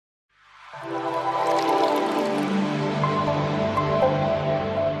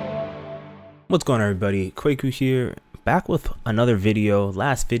What's going on, everybody? Kwaku here, back with another video,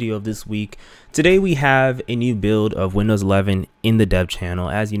 last video of this week. Today we have a new build of Windows 11 in the dev channel.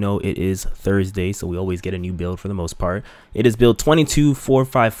 As you know, it is Thursday, so we always get a new build for the most part. It is build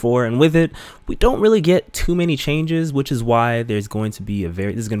 22454, and with it, we don't really get too many changes, which is why this is going to be a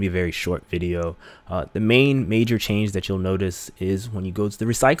very short video. The main major change that you'll notice is when you go to the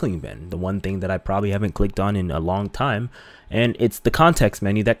recycling bin, the one thing that I probably haven't clicked on in a long time. And it's the context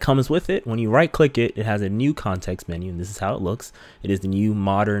menu that comes with it. When you right click it, it has a new context menu, and this is how it looks. It is the new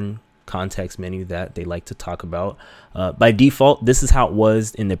modern context menu that they like to talk about. By default, this is how it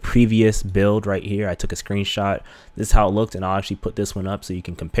was in the previous build right here. I took a screenshot. This is how it looked, and I'll actually put this one up so you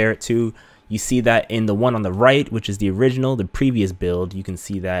can compare it to. You see that in the one on the right, which is the original, the previous build, you can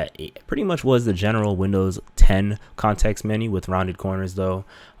see that it pretty much was the general Windows 10 context menu with rounded corners though.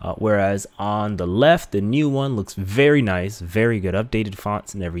 Whereas on the left, the new one looks very nice, very good, updated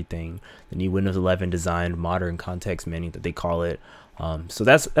fonts and everything. The new Windows 11 designed modern context menu that they call it. So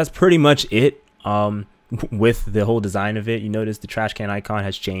that's pretty much it. With the whole design of it, you notice the trash can icon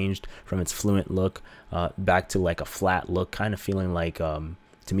has changed from its fluent look back to like a flat look, kind of feeling like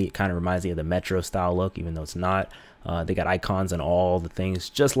to me, it kind of reminds me of the Metro style look, even though it's not. They got icons on all the things,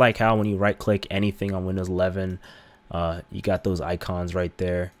 just like how when you right click anything on Windows 11, you got those icons right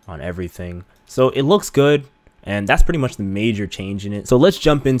there on everything. So it looks good, and that's pretty much the major change in it. So let's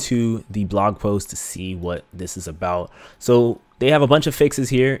jump into the blog post to see what this is about. So they have a bunch of fixes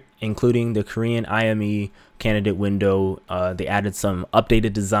here, including the Korean IME candidate window. They added some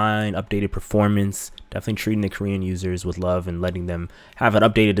updated design, updated performance, definitely treating the Korean users with love and letting them have an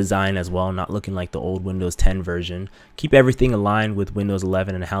updated design as well, not looking like the old Windows 10 version. Keep everything aligned with Windows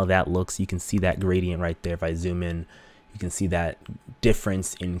 11 and how that looks. You can see that gradient right there. If I zoom in, you can see that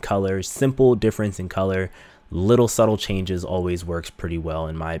difference in color, simple difference in color. Little subtle changes always works pretty well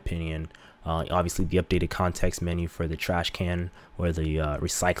in my opinion. Obviously the updated context menu for the trash can, or the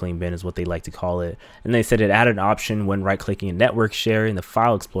recycling bin is what they like to call it. And they said it added an option when right clicking a network share in the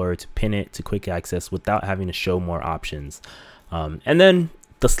file explorer to pin it to quick access without having to show more options. And then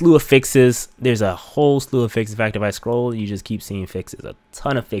the slew of fixes, there's a whole slew of fixes. In fact, if I scroll, you just keep seeing fixes, a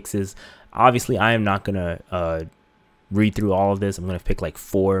ton of fixes. Obviously I am not gonna read through all of this. I'm going to pick like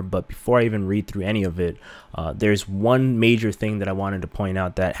 4, but before I even read through any of it, there's one major thing that I wanted to point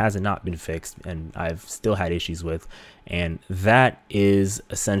out that has not been fixed and I've still had issues with, and that is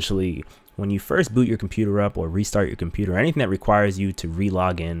essentially when you first boot your computer up or restart your computer, anything that requires you to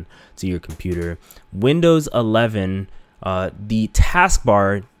re-log in to your computer, Windows 11, the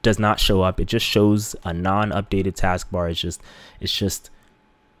taskbar does not show up. It just shows a non-updated taskbar. It's just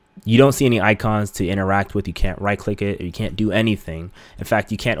you don't see any icons to interact with. You can't right click it, you can't do anything. In fact,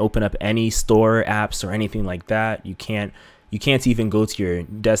 you can't open up any store apps or anything like that. You can't even go to your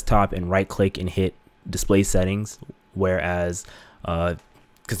desktop and right click and hit display settings. Whereas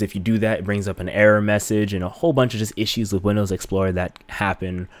because if you do that, it brings up an error message and a whole bunch of just issues with Windows Explorer that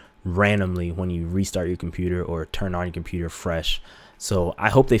happen randomly when you restart your computer or turn on your computer fresh. So I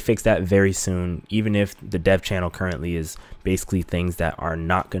hope they fix that very soon, even if the dev channel currently is basically things that are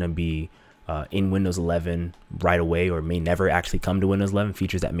not going to be in Windows 11 right away, or may never actually come to Windows 11,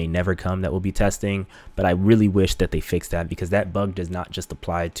 features that may never come that we'll be testing. But I really wish that they fix that, because that bug does not just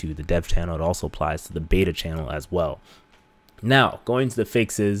apply to the dev channel, it also applies to the beta channel as well. Now, going to the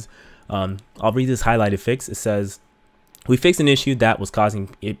fixes, I'll read this highlighted fix. It says, we fixed an issue that was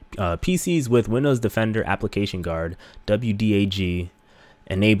causing PCs with Windows Defender Application Guard, WDAG,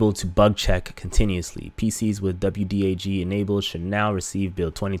 enabled to bug check continuously. PCs with WDAG enabled should now receive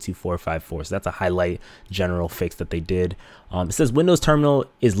build 22454. So that's a highlight general fix that they did. It says Windows Terminal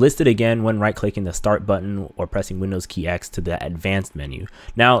is listed again when right clicking the start button or pressing Windows key X to the advanced menu.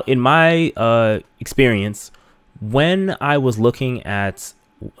 Now, in my experience, when I was looking at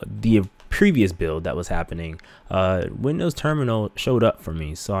the previous build that was happening, Windows Terminal showed up for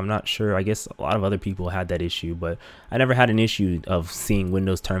me, so I'm not sure. I guess a lot of other people had that issue, but I never had an issue of seeing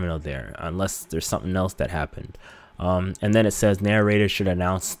Windows Terminal there, unless there's something else that happened. And then it says narrator should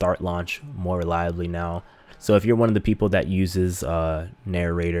announce start launch more reliably now. So if you're one of the people that uses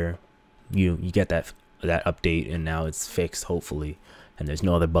narrator, you get that update, and now it's fixed hopefully, and there's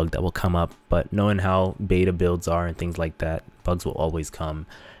no other bug that will come up. But knowing how beta builds are and things like that, bugs will always come.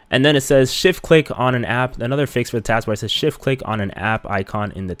 And then it says shift click on an app. Another fix for the taskbar says shift click on an app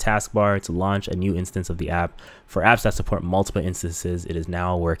icon in the taskbar to launch a new instance of the app. For apps that support multiple instances, it is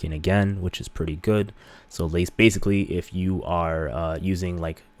now working again, which is pretty good. So basically, if you are using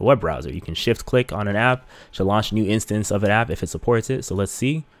like a web browser, you can shift click on an app to launch a new instance of an app if it supports it. So let's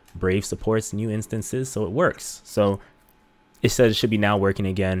see, Brave supports new instances, so it works. So it says it should be now working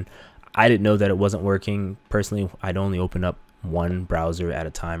again. I didn't know that it wasn't working. Personally, I'd only open up one browser at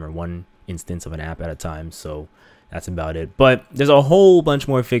a time, or one instance of an app at a time. So that's about it. But there's a whole bunch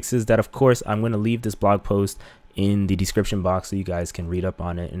more fixes that, of course, I'm going to leave this blog post in the description box so you guys can read up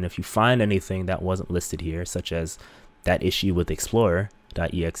on it. And if you find anything that wasn't listed here, such as that issue with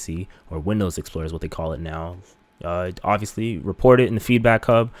Explorer.exe, or Windows Explorer is what they call it now, obviously report it in the feedback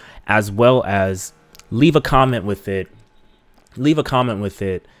hub, as well as leave a comment with it.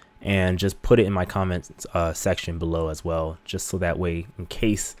 And just put it in my comments section below as well, just so that way, in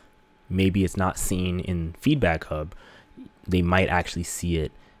case maybe it's not seen in feedback hub, they might actually see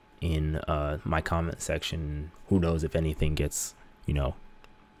it in my comment section. Who knows if anything gets, you know,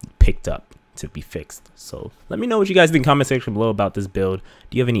 picked up to be fixed. So let me know what you guys think in the comment section below about this build.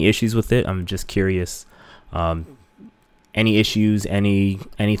 Do you have any issues with it? I'm just curious. Any issues, any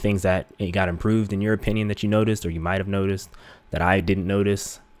things that it got improved in your opinion that you noticed, or you might have noticed that I didn't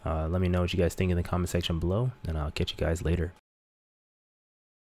notice? Let me know what you guys think in the comment section below, and I'll catch you guys later.